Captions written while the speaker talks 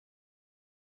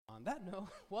On that note,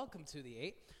 welcome to the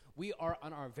 8. We are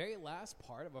on our very last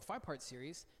part of a 5-part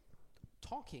series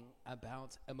talking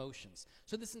about emotions.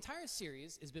 So this entire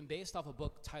series has been based off a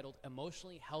book titled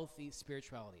Emotionally Healthy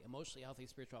Spirituality. Emotionally Healthy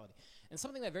Spirituality. And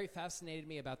something that very fascinated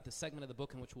me about the segment of the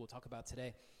book in which we'll talk about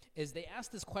today is they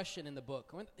asked this question in the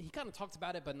book. He kind of talked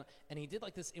about it, and he did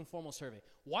like this informal survey.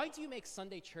 Why do you make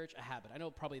Sunday church a habit? I know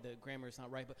probably the grammar is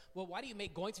not right, but why do you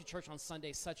make going to church on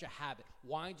Sunday such a habit?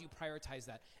 Why do you prioritize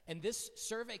that? And this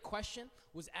survey question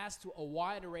was asked to a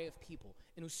wide array of people.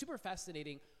 And it was super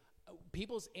fascinating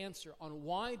people's answer on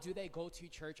why do they go to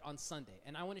church on Sunday.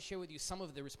 And I want to share with you some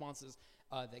of the responses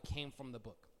that came from the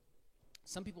book.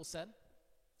 Some people said,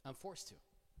 I'm forced to.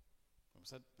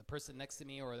 Said the person next to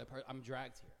me or I'm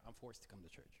dragged here. I'm forced to come to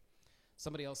church.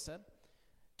 Somebody else said,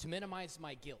 to minimize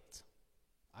my guilt.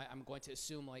 I'm going to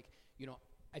assume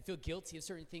I feel guilty of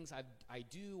certain things I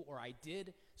do or I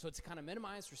did. So to kind of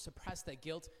minimize or suppress that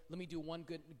guilt, let me do one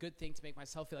good thing to make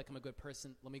myself feel like I'm a good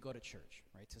person. Let me go to church,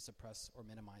 right, to suppress or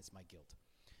minimize my guilt.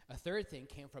 A third thing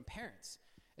came from parents,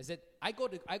 is that I go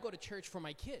to church for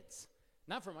my kids,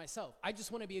 not for myself. I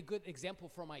just want to be a good example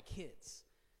for my kids.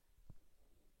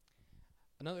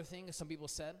 Another thing, some people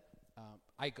said,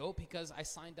 I go because I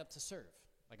signed up to serve.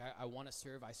 Like, I want to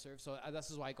serve, I serve. So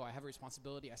this is why I go. I have a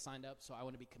responsibility. I signed up, so I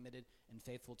want to be committed and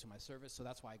faithful to my service. So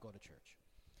that's why I go to church.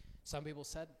 Some people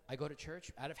said, I go to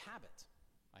church out of habit.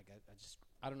 Like,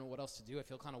 I don't know what else to do. I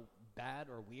feel kind of bad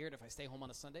or weird if I stay home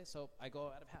on a Sunday, so I go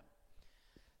out of habit.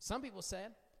 Some people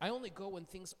said, I only go when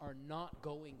things are not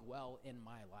going well in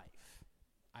my life.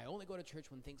 I only go to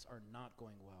church when things are not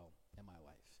going well in my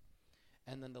life.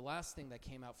 And then the last thing that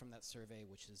came out from that survey,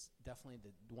 which is definitely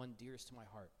the one dearest to my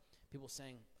heart, people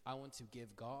saying, I want to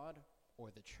give God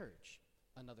or the church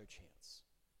another chance.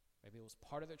 Maybe it was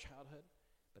part of their childhood,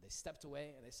 but they stepped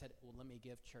away and they said, well, let me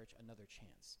give church another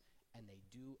chance. And they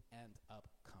do end up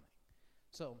coming.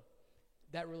 So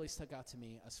that really stuck out to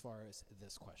me as far as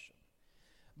this question.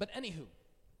 But anywho,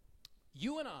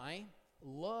 you and I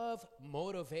love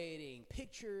motivating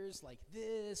pictures like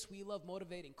this. We love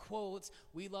motivating quotes.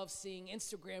 We love seeing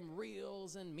Instagram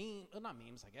reels and not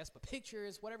memes, I guess, but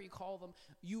pictures, whatever you call them.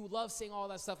 You love seeing all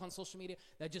that stuff on social media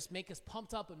that just make us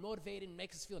pumped up and motivated and make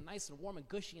us feel nice and warm and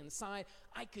gushy inside.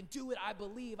 I can do it. I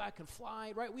believe I can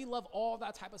fly, right? We love all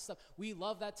that type of stuff. We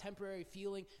love that temporary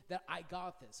feeling that I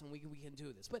got this and we can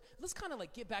do this. But let's kind of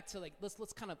get back to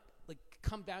let's kind of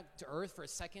come back to earth for a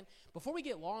second. Before we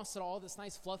get lost in all this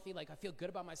nice fluffy, I feel good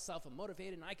about myself, I'm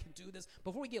motivated, and I can do this.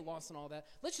 Before we get lost in all that,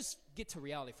 let's just get to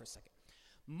reality for a second.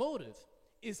 Motive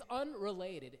is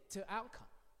unrelated to outcome.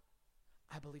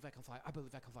 I believe I can fly. I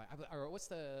believe I can fly. Or what's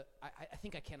the, I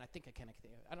think I can. I think I can.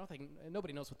 I don't think,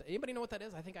 nobody knows anybody know what that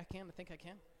is? I think I can. I think I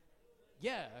can.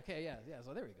 Yeah, okay, yeah.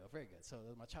 So there we go. Very good. So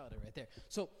that's my childhood right there.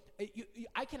 So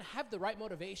I can have the right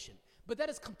motivation, but that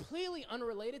is completely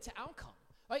unrelated to outcome.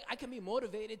 I can be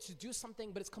motivated to do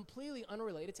something, but it's completely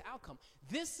unrelated to outcome.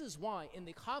 This is why in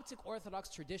the Coptic Orthodox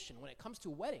tradition, when it comes to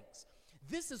weddings,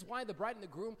 this is why the bride and the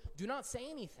groom do not say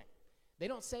anything. They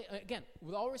don't say, again,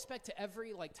 with all respect to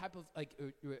every type of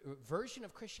version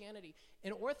of Christianity,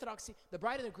 in Orthodoxy, the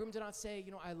bride and the groom do not say,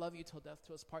 I love you till death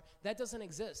do us part. That doesn't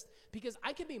exist. Because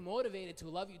I can be motivated to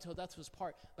love you till death do us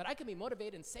part, but I can be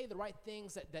motivated and say the right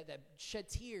things that shed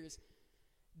tears.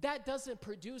 That doesn't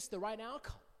produce the right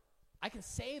outcome. I can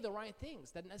say the right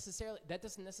things. That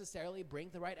doesn't necessarily bring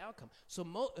the right outcome. So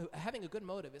having a good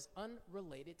motive is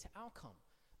unrelated to outcome.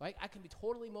 Right? I can be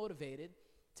totally motivated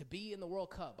to be in the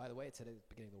World Cup. By the way, it's at the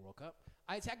beginning of the World Cup.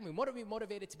 I can be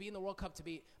motivated to be in the World Cup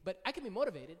but I can be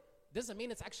motivated. Doesn't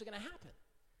mean it's actually going to happen.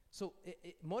 So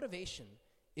motivation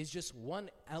is just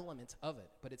one element of it,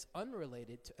 but it's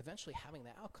unrelated to eventually having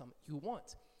the outcome you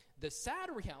want. The sad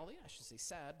reality, I should say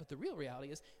sad, but the real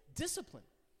reality is discipline.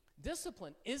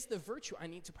 Discipline is the virtue I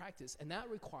need to practice, and that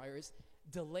requires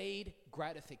delayed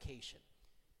gratification.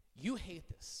 You hate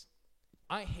this.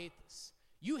 I hate this.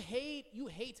 You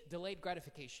hate delayed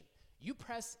gratification. You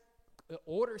press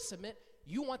order, submit.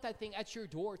 You want that thing at your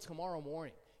door tomorrow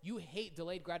morning. You hate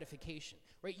delayed gratification,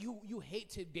 right? You hate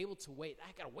to be able to wait.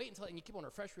 I gotta wait until, and you keep on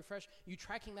refresh. You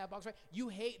tracking that box, right? You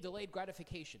hate delayed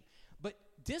gratification. But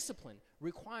discipline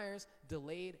requires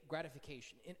delayed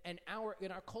gratification. In our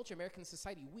culture, American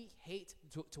society, we hate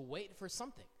to wait for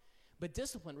something. But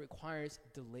discipline requires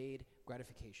delayed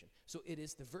gratification. So it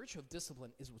is the virtue of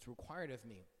discipline is what's required of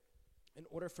me in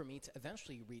order for me to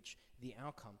eventually reach the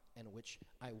outcome in which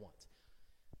I want.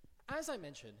 As I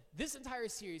mentioned, this entire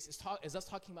series is us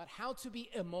talking about how to be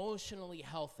emotionally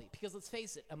healthy. Because let's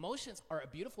face it, emotions are a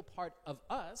beautiful part of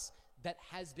us that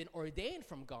has been ordained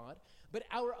from God, but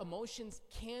our emotions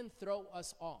can throw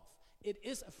us off. It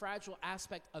is a fragile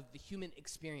aspect of the human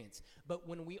experience. But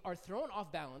when we are thrown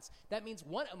off balance, that means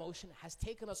one emotion has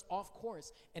taken us off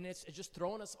course, and it's just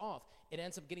thrown us off. It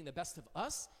ends up getting the best of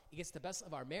us. It gets the best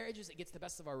of our marriages. It gets the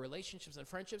best of our relationships and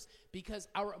friendships because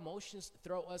our emotions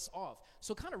throw us off.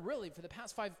 So kind of really, for the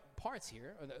past 5 parts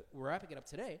here, we're wrapping it up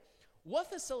today,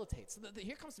 what facilitates,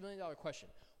 here comes the $1 million question.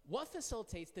 What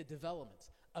facilitates the development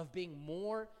of being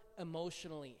more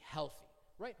emotionally healthy?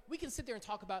 Right? We can sit there and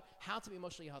talk about how to be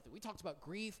emotionally healthy. We talked about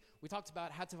grief. We talked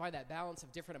about how to find that balance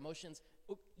of different emotions.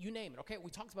 You name it, okay? We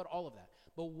talked about all of that.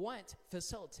 But what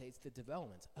facilitates the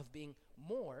development of being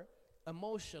more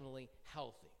emotionally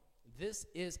healthy? This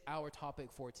is our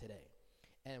topic for today.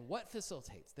 And what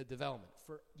facilitates the development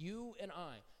for you and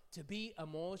I to be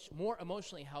more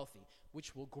emotionally healthy,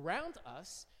 which will ground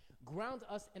us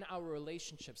in our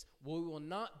relationships, where we will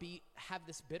not have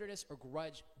this bitterness or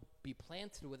grudge be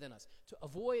planted within us, to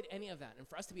avoid any of that, and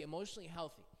for us to be emotionally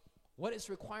healthy. What is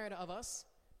required of us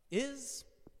is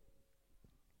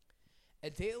a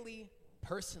daily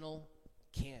personal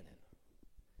canon.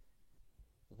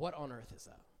 What on earth is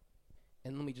that?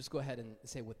 And let me just go ahead and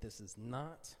say what this is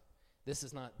not. This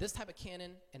is not this type of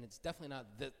canon, and it's definitely not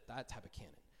that type of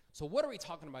canon. So what are we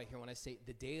talking about here when I say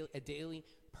a daily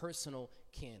personal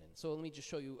canon? So let me just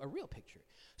show you a real picture.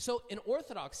 So in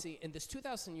Orthodoxy, in this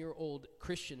 2,000-year-old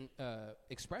Christian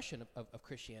expression of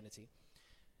Christianity,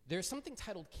 there's something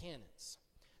titled canons.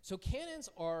 So canons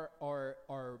are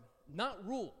not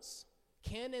rules.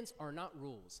 Canons are not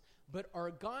rules, but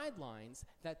are guidelines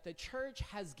that the church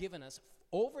has given us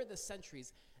over the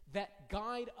centuries that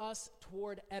guide us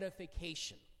toward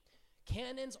edification.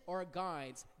 Canons are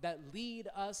guides that lead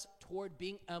us toward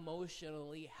being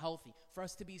emotionally healthy, for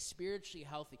us to be spiritually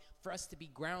healthy, for us to be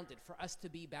grounded, for us to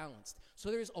be balanced. So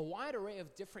there's a wide array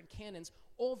of different canons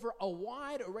over a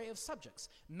wide array of subjects.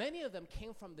 Many of them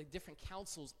came from the different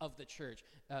councils of the church,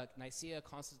 Nicaea,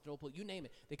 Constantinople, you name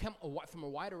it. They come from a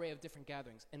wide array of different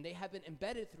gatherings, and they have been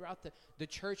embedded throughout the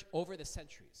church over the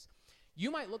centuries. You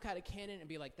might look at a canon and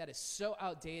be like, that is so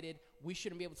outdated. We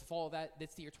shouldn't be able to follow that.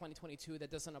 That's the year 2022.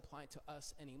 That doesn't apply to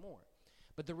us anymore.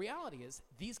 But the reality is,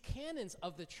 these canons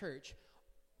of the church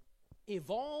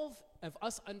evolve of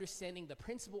us understanding the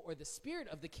principle or the spirit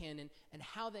of the canon and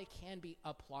how they can be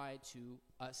applied to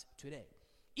us today.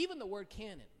 Even the word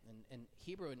canon, in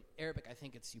Hebrew and Arabic, I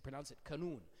think you pronounce it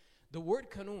kanun. The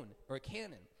word kanun, or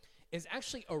canon, is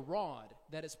actually a rod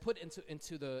that is put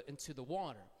into the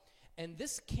water. And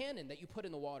this cannon that you put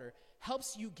in the water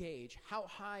helps you gauge how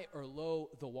high or low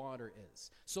the water is.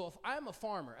 So if I'm a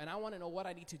farmer and I want to know what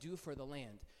I need to do for the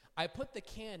land, I put the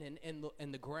cannon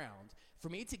in the ground for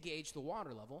me to gauge the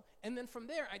water level, and then from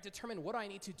there I determine what I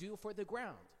need to do for the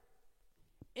ground.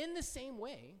 In the same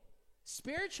way,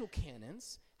 spiritual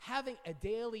canons, having a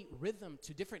daily rhythm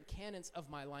to different canons of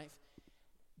my life,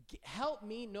 help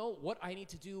me know what I need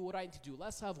to do, what I need to do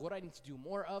less of, what I need to do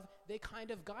more of. They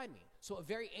kind of guide me. So a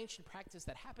very ancient practice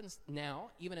that happens now,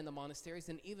 even in the monasteries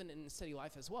and even in the city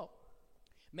life as well.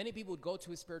 Many people would go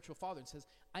to a spiritual father and says,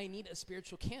 I need a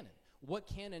spiritual canon. What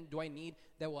canon do I need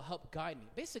that will help guide me?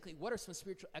 Basically, what are some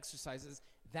spiritual exercises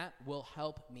that will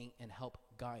help me and help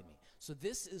guide me? So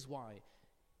this is why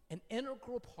an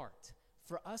integral part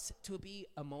for us to be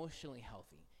emotionally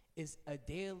healthy is a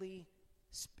daily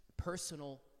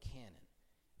personal canon.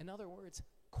 In other words,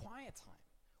 quiet time.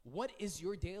 What is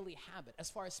your daily habit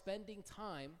as far as spending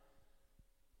time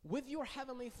with your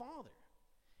Heavenly Father?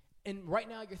 And right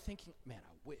now you're thinking, man,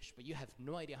 I wish, but you have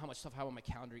no idea how much stuff I have on my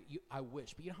calendar. I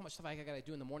wish, but you know how much stuff I got to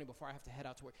do in the morning before I have to head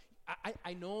out to work.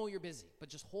 I know you're busy, but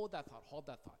just hold that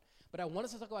thought. But I want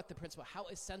us to talk about the principle, how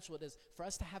essential it is for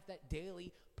us to have that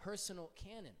daily personal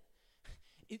canon.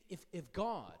 If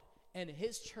God and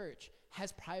His church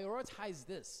has prioritized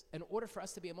this in order for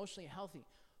us to be emotionally healthy,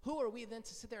 who are we then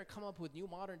to sit there and come up with new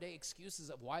modern day excuses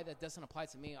of why that doesn't apply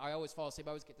to me? I always fall asleep.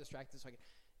 I always get distracted.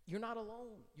 You're not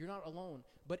alone.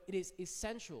 But it is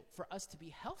essential for us to be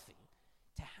healthy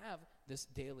to have this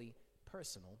daily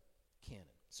personal canon.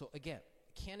 So again,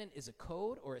 canon is a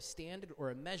code or a standard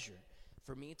or a measure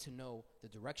for me to know the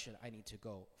direction I need to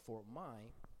go for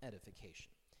my edification.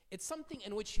 It's something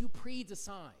in which you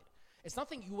pre-decide. It's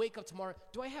nothing you wake up tomorrow,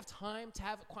 do I have time to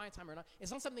have a quiet time or not? It's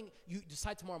not something you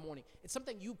decide tomorrow morning. It's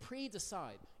something you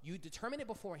pre-decide. You determine it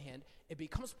beforehand. It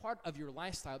becomes part of your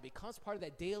lifestyle. It becomes part of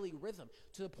that daily rhythm,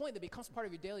 to the point that it becomes part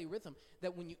of your daily rhythm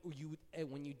that when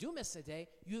you do miss a day,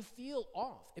 you feel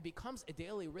off. It becomes a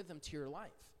daily rhythm to your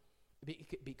life.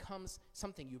 It becomes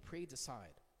something you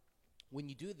pre-decide. When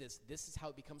you do this, this is how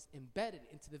it becomes embedded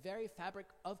into the very fabric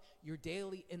of your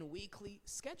daily and weekly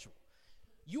schedule.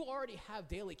 You already have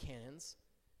daily canons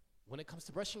when it comes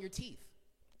to brushing your teeth,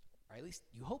 or at least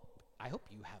you hope. I hope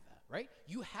you have that, right?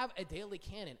 You have a daily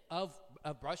canon of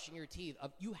brushing your teeth.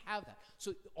 You have that.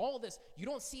 So all this, you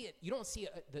don't see it. You don't see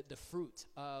the fruit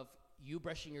of you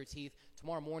brushing your teeth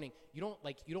tomorrow morning. You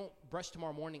don't brush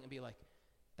tomorrow morning and be like,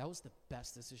 that was the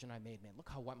best decision I made, man. Look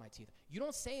how white my teeth are. You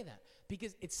don't say that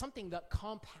because it's something that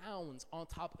compounds on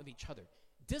top of each other.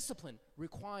 Discipline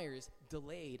requires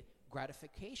delayed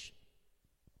gratification.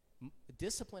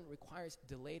 Discipline requires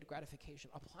delayed gratification.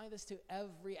 Apply this to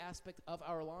every aspect of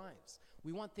our lives.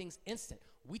 We want things instant.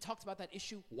 We talked about that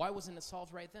issue. Why wasn't it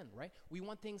solved right then, right? We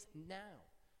want things now.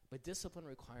 But discipline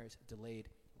requires delayed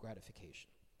gratification.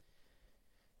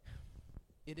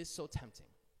 It is so tempting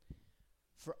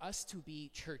for us to be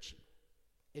churchy.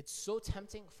 It's so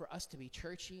tempting for us to be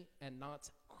churchy and not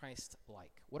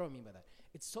Christ-like. What do I mean by that?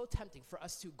 It's so tempting for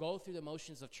us to go through the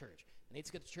motions of church. I need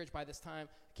to get to church by this time.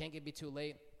 I can't be too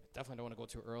late. Definitely don't want to go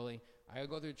too early. I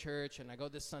go through church, and I go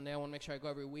this Sunday. I want to make sure I go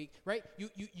every week, right? You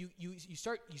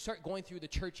start going through the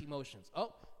church emotions.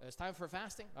 Oh, it's time for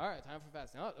fasting. All right, time for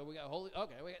fasting. Oh, we got holy.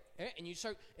 Okay, and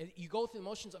you go through the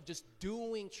motions of just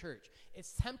doing church.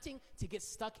 It's tempting to get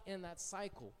stuck in that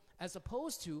cycle, as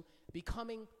opposed to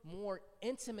becoming more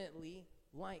intimately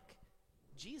like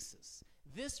Jesus.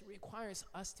 This requires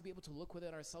us to be able to look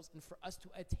within ourselves and for us to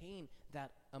attain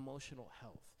that emotional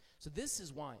health. So this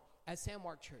is why, as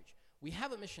Sandmark Church, we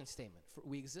have a mission statement.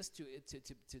 We exist to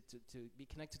be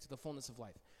connected to the fullness of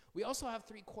life. We also have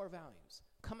 3 core values: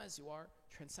 come as you are,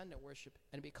 transcendent worship,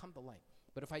 and become the light.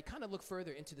 But if I kind of look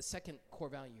further into the second core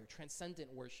value here,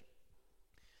 transcendent worship,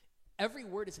 every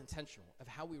word is intentional of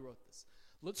how we wrote this.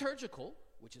 Liturgical,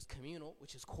 which is communal,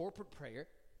 which is corporate prayer,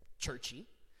 churchy.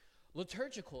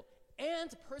 Liturgical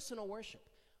and personal worship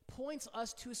points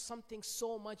us to something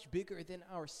so much bigger than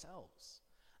ourselves.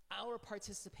 Our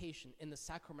participation in the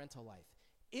sacramental life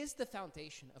is the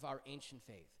foundation of our ancient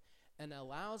faith and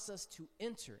allows us to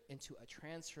enter into a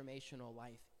transformational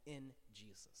life in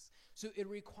Jesus. So it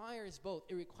requires both.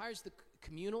 It requires the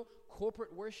communal,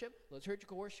 corporate worship,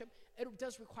 liturgical worship. It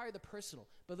does require the personal.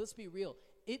 But let's be real.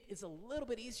 It is a little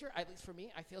bit easier, at least for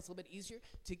me, I feel it's a little bit easier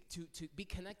to be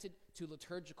connected to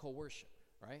liturgical worship,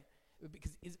 right?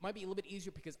 Because it might be a little bit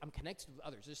easier because I'm connected with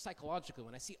others. Just psychologically,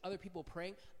 when I see other people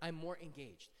praying, I'm more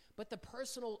engaged. But the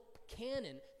personal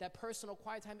canon, that personal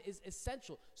quiet time is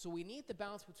essential. So we need the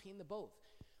balance between the both.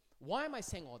 Why am I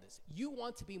saying all this? You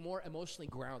want to be more emotionally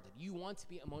grounded. You want to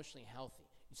be emotionally healthy.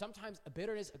 Sometimes a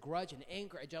bitterness, a grudge, an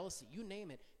anger, a jealousy, you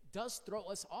name it, does throw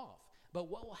us off. But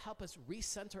what will help us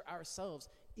recenter ourselves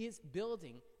is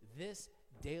building this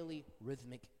daily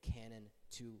rhythmic canon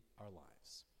to our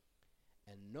lives.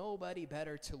 And nobody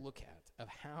better to look at of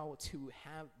how to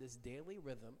have this daily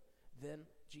rhythm than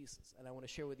Jesus. And I want to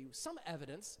share with you some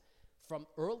evidence from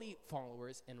early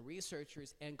followers and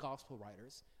researchers and gospel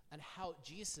writers on how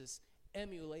Jesus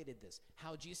emulated this,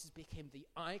 how Jesus became the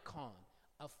icon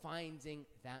of finding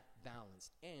that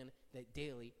balance and that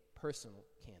daily personal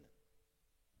canon.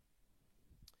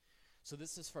 So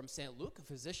this is from St. Luke, a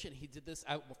physician. He did this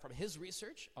from his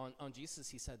research on Jesus.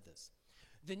 He said this: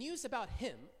 the news about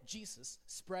him, Jesus,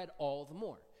 spread all the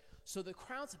more. So the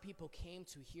crowds of people came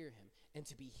to hear him and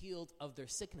to be healed of their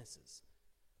sicknesses.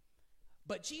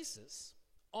 But Jesus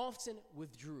often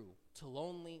withdrew to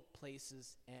lonely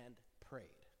places and prayed.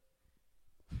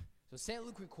 So St.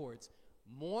 Luke records,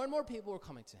 more and more people were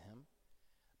coming to him,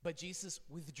 but Jesus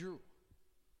withdrew.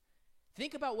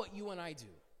 Think about what you and I do.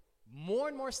 More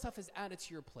and more stuff is added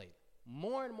to your plate.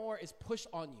 More and more is pushed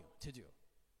on you to do.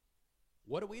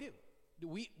 What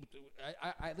do?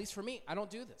 At least for me, I don't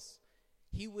do this.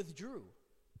 He withdrew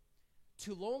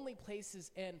to lonely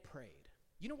places and prayed.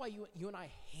 You know why you and I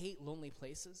hate lonely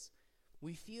places?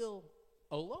 We feel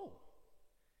alone.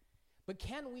 But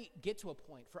can we get to a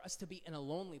point for us to be in a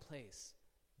lonely place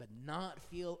but not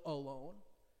feel alone?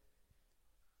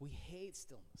 We hate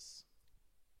stillness.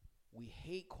 We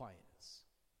hate quietness.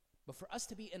 But for us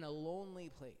to be in a lonely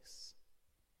place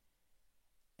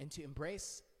and to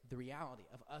embrace the reality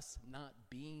of us not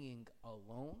being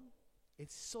alone,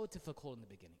 it's so difficult in the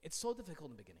beginning. It's so difficult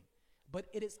in the beginning. But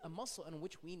it is a muscle in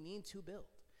which we need to build.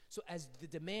 So as the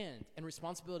demand and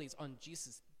responsibilities on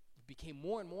Jesus became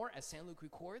more and more, as St. Luke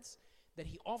records, that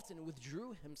he often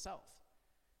withdrew himself.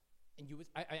 And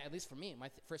at least for me, my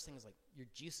first thing is like, you're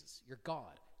Jesus, you're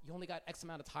God. You only got X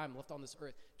amount of time left on this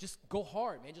earth. Just go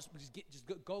hard, man. Just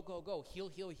go.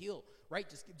 Heal. Right?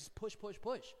 Just push.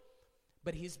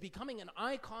 But he's becoming an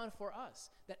icon for us,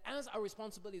 that as our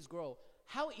responsibilities grow,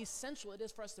 how essential it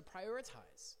is for us to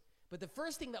prioritize. But the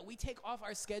first thing that we take off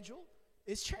our schedule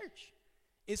is church,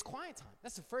 is quiet time.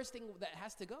 That's the first thing that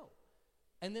has to go.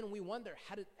 And then we wonder,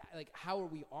 how are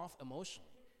we off emotionally?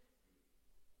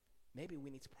 maybe we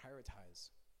need to prioritize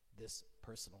this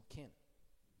personal canon.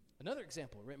 Another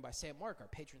example written by St. Mark, our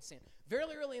patron saint, very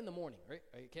early in the morning, right?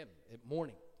 Again,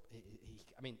 morning.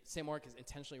 St. Mark is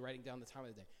intentionally writing down the time of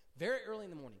the day. Very early in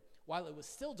the morning, while it was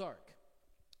still dark,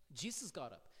 Jesus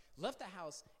got up, left the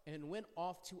house, and went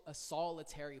off to a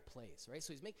solitary place, right?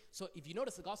 So if you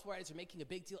notice, the gospel writers are making a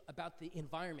big deal about the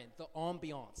environment, the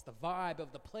ambiance, the vibe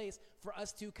of the place for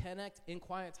us to connect in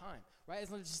quiet time, right?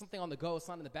 It's not just something on the go. It's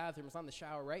not in the bathroom. It's not in the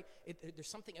shower, right? There's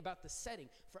something about the setting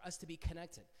for us to be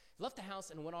connected. He left the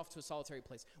house and went off to a solitary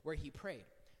place where he prayed.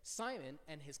 Simon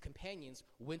and his companions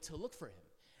went to look for him.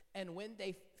 And when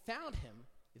they found him,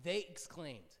 they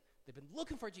exclaimed. They've been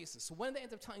looking for Jesus. So when they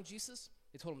ended up telling Jesus,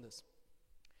 they told him this: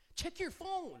 check your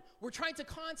phone. We're trying to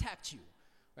contact you,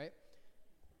 right?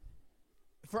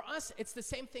 For us, it's the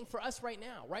same thing for us right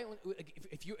now, right?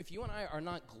 If you and I are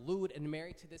not glued and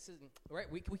married to this,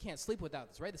 right? We can't sleep without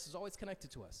this, right? This is always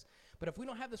connected to us. But if we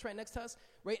don't have this right next to us,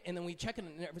 right, and then we check in,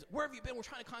 and where have you been? We're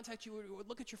trying to contact you.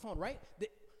 Look at your phone, right?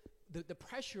 The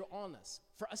pressure on us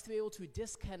for us to be able to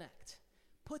disconnect.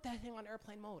 Put that thing on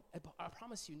airplane mode. I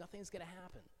promise you, nothing's going to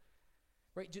happen,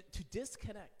 right? To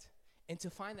disconnect and to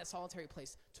find that solitary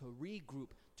place, to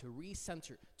regroup, to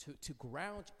recenter, to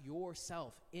ground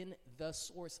yourself in the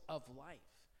source of life.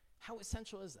 How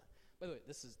essential is that? By the way,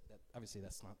 obviously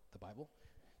that's not the Bible.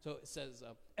 So it says,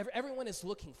 everyone is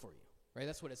looking for you, right?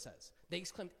 That's what it says. They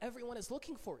exclaimed, everyone is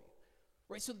looking for you,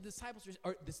 right? So the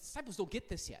disciples don't get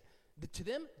this yet. To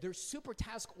them, they're super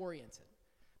task-oriented.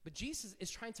 But Jesus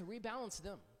is trying to rebalance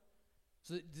them.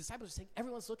 So the disciples are saying,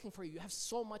 everyone's looking for you. You have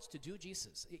so much to do,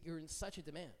 Jesus. You're in such a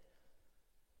demand.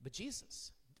 But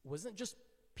Jesus wasn't just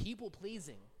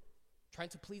people-pleasing, trying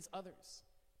to please others.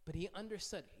 But he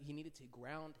understood he needed to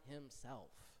ground himself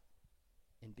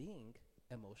in being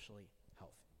emotionally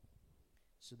healthy.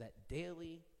 So that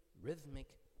daily, rhythmic,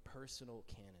 personal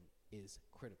canon is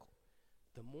critical.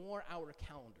 The more our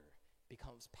calendar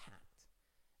becomes packed,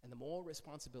 and the more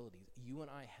responsibilities you and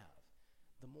I have,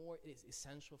 the more it is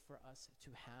essential for us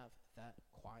to have that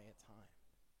quiet time.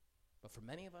 But for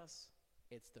many of us,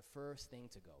 it's the first thing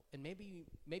to go. And maybe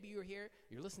you're here,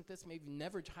 you're listening to this, maybe you've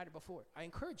never tried it before. I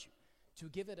encourage you to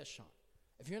give it a shot.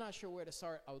 If you're not sure where to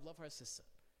start, I would love for us to sit.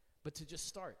 But to just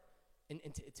start and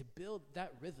to build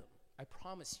that rhythm, I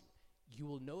promise you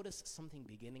will notice something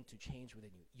beginning to change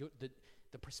within you.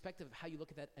 The perspective of how you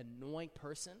look at that annoying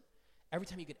person, every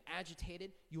time you get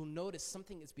agitated, you'll notice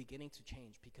something is beginning to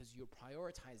change because you're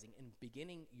prioritizing and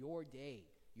beginning your day,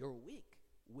 your week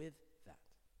with that.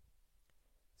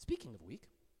 Speaking of week,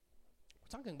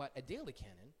 we're talking about a daily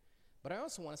canon, but I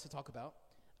also want us to talk about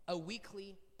a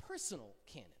weekly personal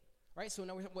canon, right? So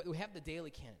now we have the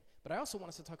daily canon, but I also want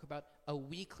us to talk about a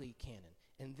weekly canon,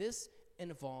 and this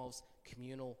involves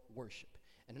communal worship.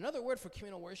 And another word for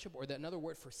communal worship, or another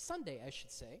word for Sunday, I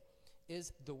should say,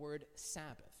 is the word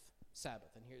Sabbath. Sabbath,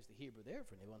 and here's the Hebrew there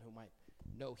for anyone who might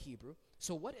know Hebrew.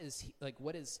 So what is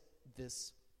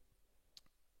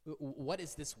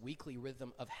this weekly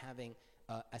rhythm of having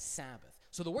a Sabbath?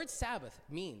 So the word Sabbath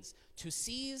means to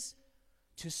cease,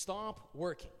 to stop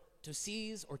working, to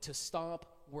cease or to stop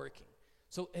working.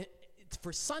 So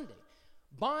for Sunday,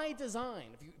 by design,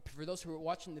 for those who were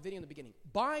watching the video in the beginning,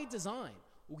 by design,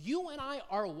 you and I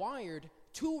are wired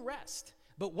to rest.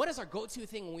 But what is our go-to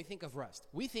thing when we think of rest?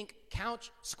 We think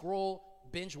couch, scroll,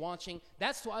 binge watching.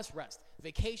 That's to us rest.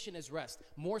 Vacation is rest.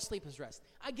 More sleep is rest.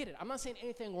 I get it. I'm not saying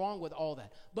anything wrong with all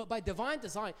that. But by divine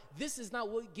design, this is not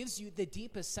what gives you the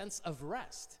deepest sense of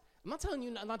rest. I'm not telling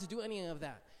you not to do any of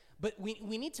that. But we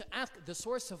need to ask the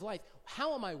source of life,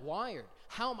 how am I wired?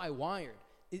 How am I wired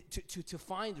to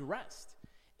find rest?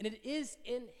 And it is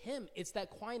in him. It's that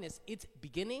quietness. It's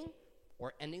beginning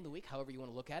or ending the week, however you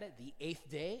want to look at it, the 8th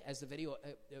day, as the video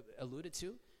alluded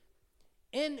to,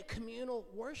 in communal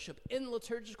worship, in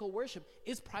liturgical worship,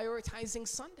 is prioritizing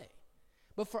Sunday.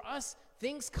 But for us,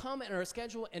 things come in our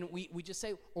schedule, and we just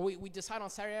say, or we decide on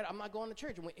Saturday night, I'm not going to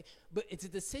church. But it's a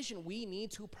decision we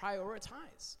need to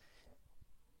prioritize.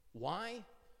 Why?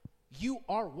 You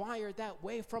are wired that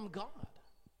way from God.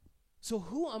 So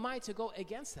who am I to go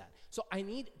against that? So I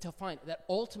need to find that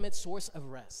ultimate source of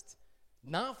rest.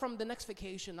 Not from the next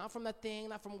vacation, not from that thing,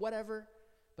 not from whatever,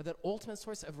 but that ultimate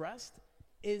source of rest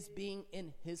is being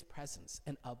in his presence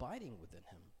and abiding within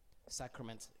him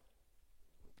sacramentally.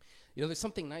 You know, there's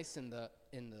something nice in the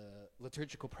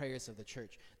liturgical prayers of the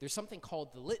church. There's something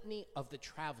called the Litany of the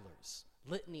Travelers.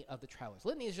 Litany of the Travelers.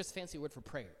 Litany is just a fancy word for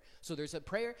prayer. So there's a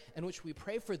prayer in which we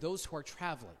pray for those who are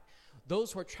traveling.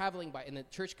 Those who are traveling by, and the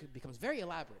church becomes very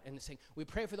elaborate, and it's saying we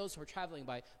pray for those who are traveling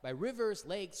by rivers,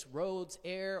 lakes, roads,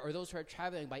 air, or those who are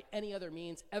traveling by any other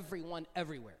means, everyone,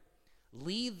 everywhere.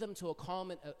 Lead them to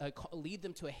lead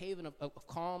them to a haven of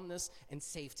calmness and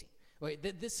safety. Right?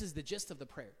 This is the gist of the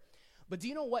prayer. But do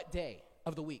you know what day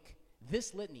of the week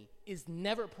this litany is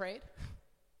never prayed?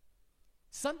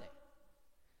 Sunday.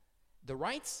 The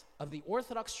rites of the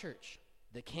Orthodox Church,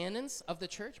 the canons of the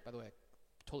church. By the way, I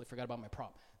totally forgot about my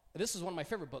prop. This is one of my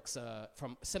favorite books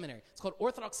from seminary. It's called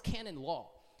Orthodox Canon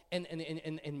Law.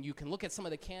 And you can look at some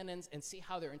of the canons and see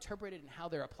how they're interpreted and how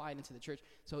they're applied into the church.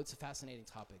 So it's a fascinating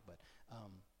topic, but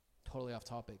totally off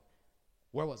topic.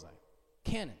 Where was I?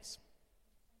 Canons.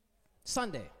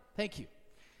 Sunday. Thank you.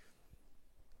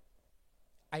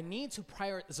 I need to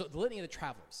prioritize. So the Litany of the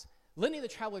Travelers. Litany of the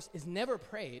Travelers is never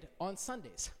prayed on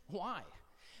Sundays. Why?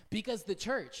 Because the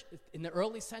church in the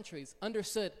early centuries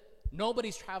understood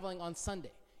nobody's traveling on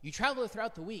Sunday. You travel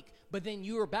throughout the week, but then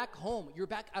you are back home. You're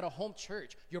back at a home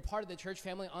church. You're part of the church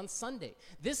family on Sunday.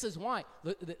 This is why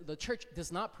the church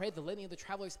does not pray the Litany of the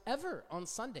Travelers ever on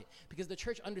Sunday, because the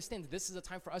church understands this is a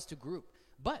time for us to group.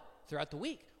 But throughout the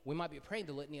week, we might be praying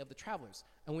the Litany of the Travelers,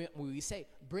 and we say,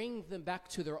 bring them back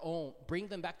to their own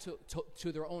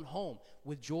their own home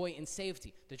with joy and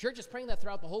safety. The church is praying that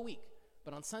throughout the whole week,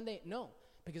 but on Sunday, no,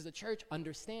 because the church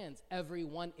understands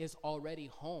everyone is already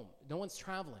home. No one's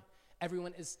traveling.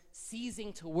 Everyone is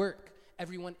ceasing to work.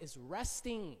 Everyone is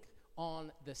resting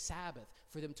on the Sabbath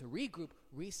for them to regroup,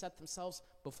 reset themselves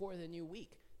before the new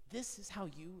week. This is how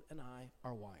you and I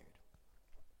are wired.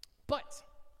 But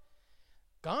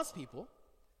God's people,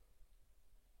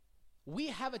 we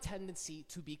have a tendency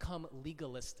to become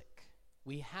legalistic.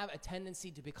 We have a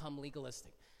tendency to become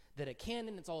legalistic. That a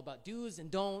canon is all about do's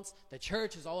and don'ts. The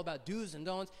church is all about do's and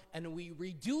don'ts. And we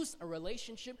reduce a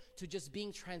relationship to just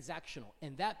being transactional.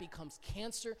 And that becomes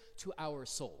cancer to our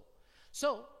soul.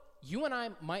 So you and I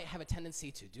might have a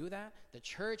tendency to do that. The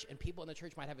church and people in the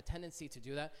church might have a tendency to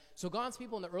do that. So God's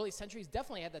people in the early centuries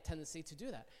definitely had that tendency to do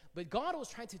that. But God was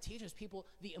trying to teach his people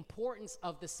the importance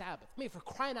of the Sabbath. I mean, for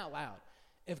crying out loud,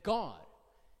 if God,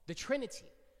 the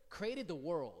Trinity, created the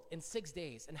world in 6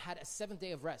 days and had a seventh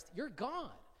day of rest, you're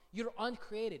God. You're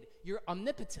uncreated. You're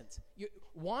omnipotent.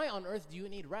 Why on earth do you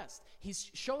need rest? He's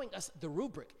showing us the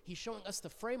rubric. He's showing us the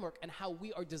framework and how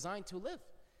we are designed to live.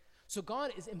 So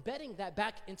God is embedding that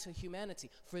back into humanity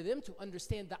for them to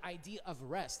understand the idea of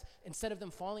rest instead of them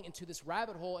falling into this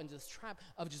rabbit hole and this trap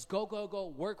of just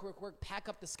go, work, pack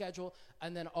up the schedule,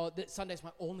 and then Sunday's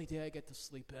my only day I get to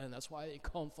sleep in. That's why they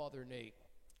call him Father Nate.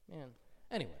 Man.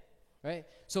 Anyway, right?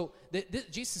 So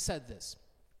Jesus said this.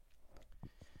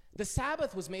 The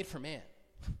Sabbath was made for man,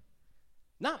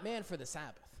 not man for the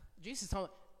Sabbath. Jesus is telling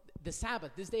the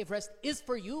Sabbath, this day of rest, is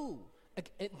for you.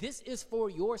 This is for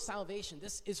your salvation.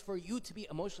 This is for you to be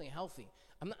emotionally healthy.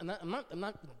 I'm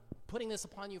not putting this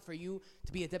upon you for you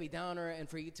to be a Debbie Downer and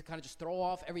for you to kind of just throw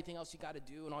off everything else you got to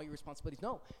do and all your responsibilities.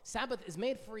 No, Sabbath is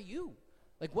made for you.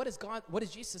 Like what is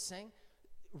Jesus saying?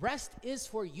 Rest is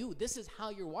for you. This is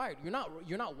how you're wired. You're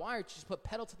not wired to just put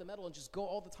pedal to the metal and just go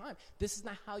all the time. This is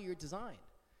not how you're designed.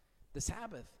 The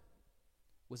Sabbath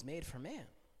was made for man,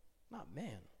 not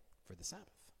man for the Sabbath.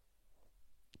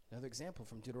 Another example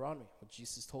from Deuteronomy, what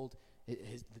Jesus told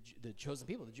the chosen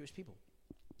people, the Jewish people.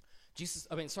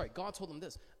 God told them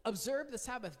this: observe the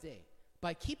Sabbath day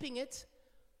by keeping it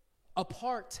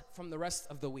apart from the rest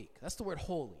of the week. That's the word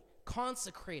holy.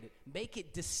 Consecrate it. Make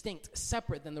it distinct,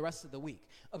 separate than the rest of the week.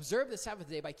 Observe the Sabbath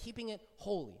day by keeping it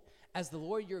holy, as the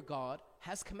Lord your God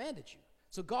has commanded you.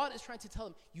 So God is trying to tell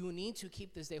them, you need to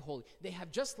keep this day holy. They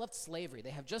have just left slavery. They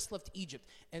have just left Egypt.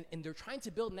 And they're trying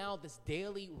to build now this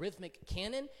daily rhythmic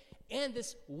canon and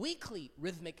this weekly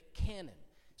rhythmic canon.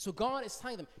 So God is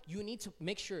telling them, you need to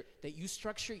make sure that you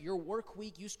structure your work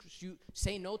week. You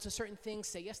say no to certain things,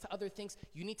 say yes to other things.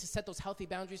 You need to set those healthy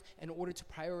boundaries in order to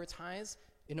prioritize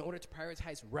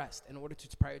rest, in order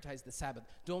to prioritize the Sabbath.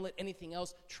 Don't let anything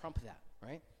else trump that,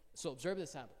 right? So observe the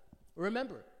Sabbath.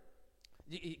 Remember,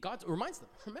 God reminds them,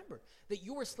 remember that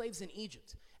you were slaves in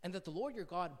Egypt and that the Lord your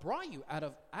God brought you out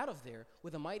of there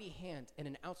with a mighty hand and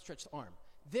an outstretched arm.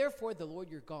 Therefore, the Lord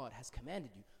your God has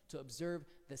commanded you to observe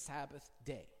the Sabbath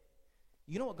day.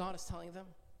 You know what God is telling them?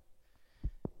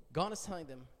 God is telling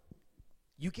them,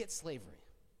 you get slavery.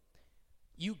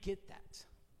 You get that.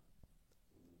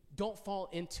 Don't fall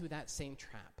into that same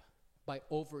trap by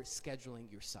overscheduling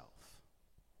yourself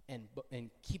and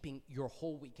keeping your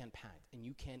whole weekend packed, and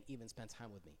you can't even spend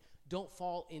time with me. Don't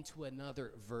fall into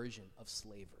another version of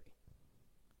slavery.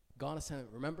 God is saying,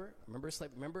 remember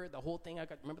slavery, remember the whole thing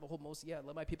remember the whole Moses, I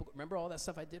love my people, remember all that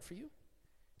stuff I did for you?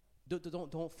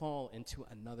 Don't fall into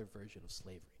another version of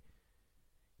slavery.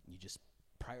 You just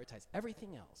prioritize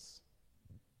everything else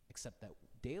except that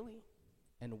daily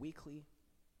and weekly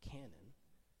canon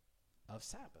of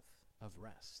Sabbath, of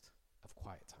rest. of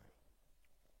quiet time.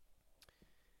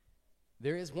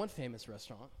 There is one famous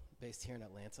restaurant based here in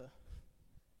Atlanta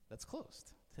that's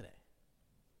closed today.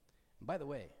 And by the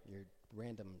way, your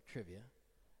random trivia,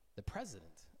 the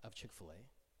president of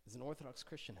Chick-fil-A is an Orthodox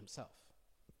Christian himself.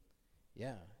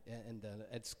 Yeah, and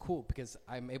it's cool because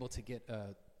I'm able to get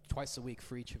twice a week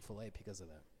free Chick-fil-A because of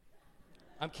that.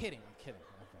 I'm kidding. Okay.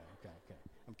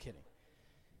 I'm kidding.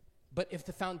 But if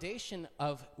the foundation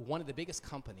of one of the biggest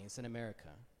companies in America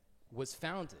was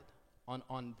founded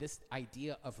on this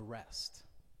idea of rest,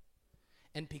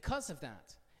 and because of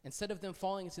that, instead of them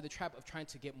falling into the trap of trying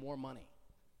to get more money,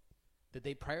 that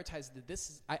they prioritize that this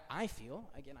is, I feel,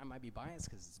 again, I might be biased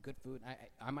because it's good food,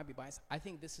 I might be biased, I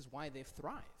think this is why they've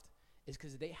thrived, is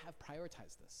because they have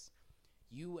prioritized this.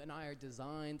 You and I are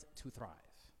designed to thrive.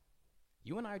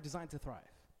 You and I are designed to thrive.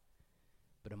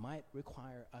 But it might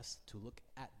require us to look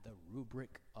at the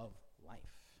rubric of life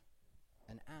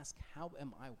and ask, how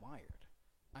am I wired?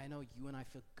 I know you and I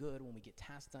feel good when we get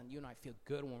tasks done. You and I feel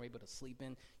good when we're able to sleep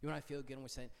in. You and I feel good when we're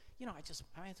saying, I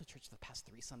went to church the past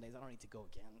 3 Sundays. I don't need to go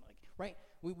again. Right?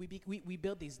 We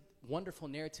build these wonderful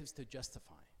narratives to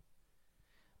justify.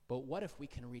 But what if we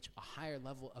can reach a higher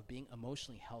level of being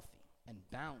emotionally healthy and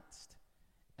balanced?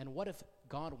 And what if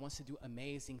God wants to do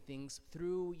amazing things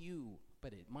through you?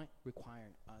 But it might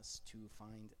require us to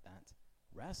find that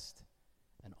rest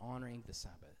and honoring the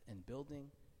Sabbath and building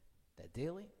that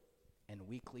daily and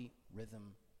weekly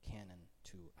rhythm canon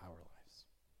to our lives.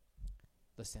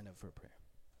 Let's stand up for a prayer.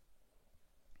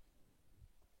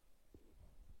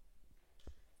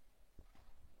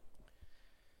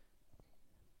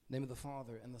 In the name of the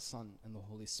Father, and the Son, and the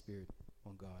Holy Spirit,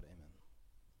 one God, amen.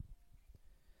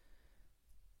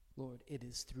 Lord, it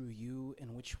is through you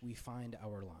in which we find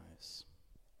our lives.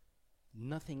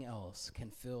 Nothing else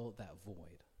can fill that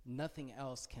void. Nothing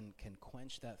else can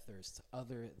quench that thirst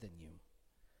other than you.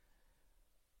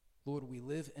 Lord, we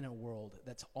live in a world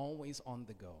that's always on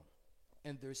the go,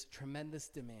 and there's tremendous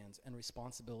demands and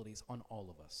responsibilities on all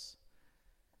of us.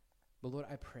 But Lord,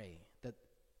 I pray that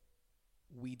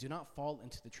we do not fall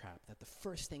into the trap, that the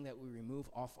first thing that we remove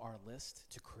off our list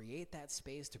to create that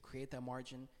space, to create that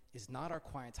margin, is not our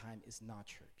quiet time, is not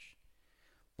church.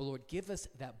 But Lord, give us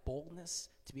that boldness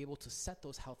to be able to set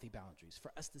those healthy boundaries,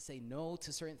 for us to say no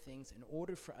to certain things in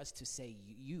order for us to say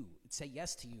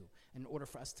yes to you, in order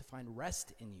for us to find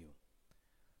rest in you.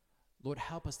 Lord,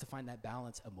 help us to find that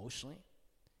balance emotionally.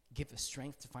 Give us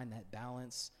strength to find that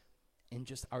balance in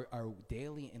just our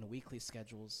daily and weekly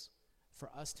schedules, for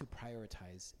us to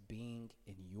prioritize being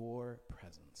in your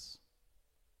presence.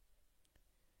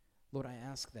 Lord, I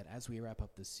ask that as we wrap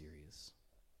up this series,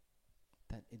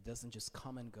 that it doesn't just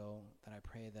come and go, that I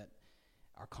pray that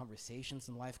our conversations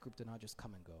in life group do not just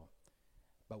come and go,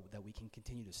 but that we can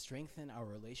continue to strengthen our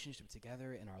relationship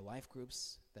together in our life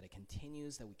groups, that it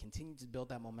continues, that we continue to build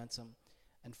that momentum,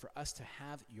 and for us to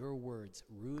have your words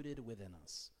rooted within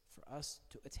us, for us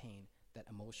to attain that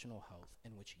emotional health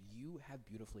in which you have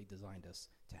beautifully designed us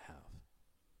to have.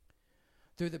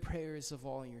 Through the prayers of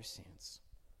all your saints,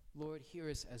 Lord, hear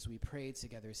us as we pray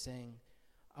together, saying,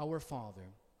 Our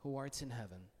Father, who art in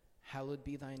heaven, hallowed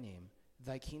be thy name.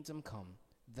 Thy kingdom come,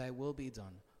 thy will be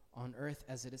done, on earth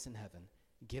as it is in heaven.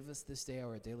 Give us this day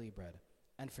our daily bread,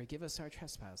 and forgive us our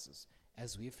trespasses,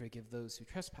 as we forgive those who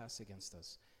trespass against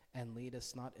us. And lead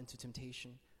us not into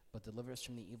temptation, but deliver us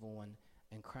from the evil one.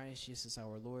 And Christ Jesus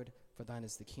our Lord, for thine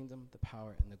is the kingdom, the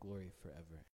power, and the glory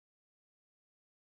forever.